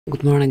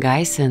Good morning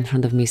guys, in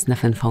front of me is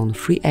Nothing Phone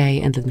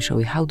 3A and let me show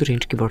you how to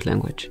change keyboard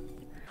language.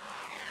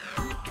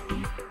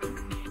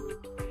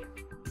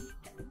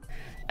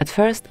 At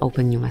first,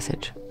 open new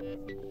message.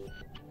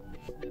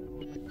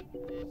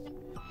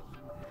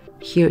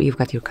 Here you've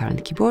got your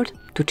current keyboard.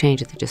 To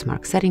change it, just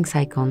mark settings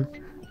icon,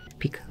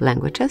 pick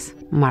languages,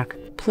 mark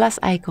plus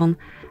icon,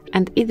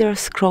 and either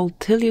scroll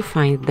till you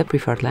find the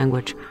preferred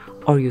language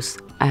or use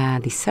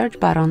the search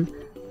button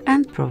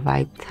and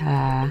provide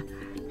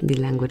the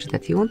language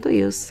that you want to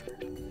use,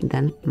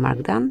 then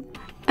mark done.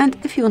 And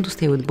if you want to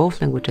stay with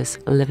both languages,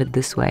 leave it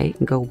this way,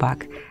 go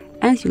back,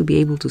 and you'll be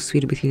able to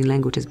switch between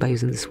languages by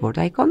using this word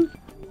icon.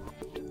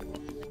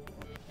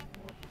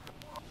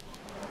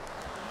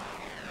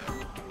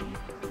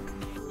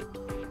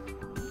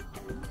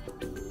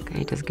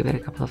 Okay, just give it a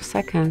couple of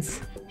seconds.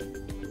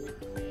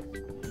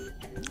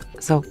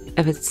 So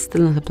if it's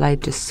still not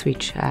applied, just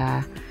switch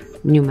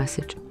new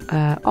message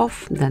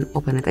off, then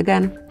open it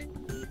again.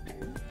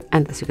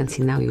 And as you can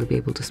see now, you'll be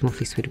able to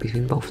smoothly switch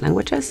between both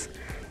languages.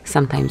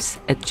 Sometimes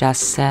it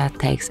just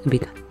takes a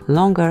bit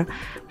longer,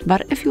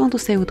 but if you want to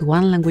stay with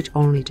one language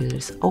only,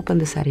 just open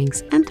the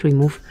settings and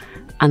remove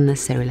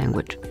unnecessary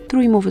language. To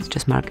remove it,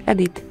 just mark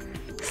edit,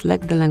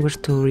 select the language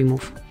to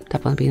remove,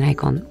 tap on the pin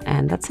icon,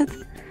 and that's it.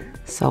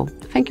 So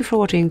thank you for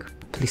watching,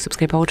 please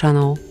subscribe our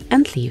channel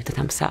and leave the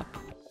thumbs up.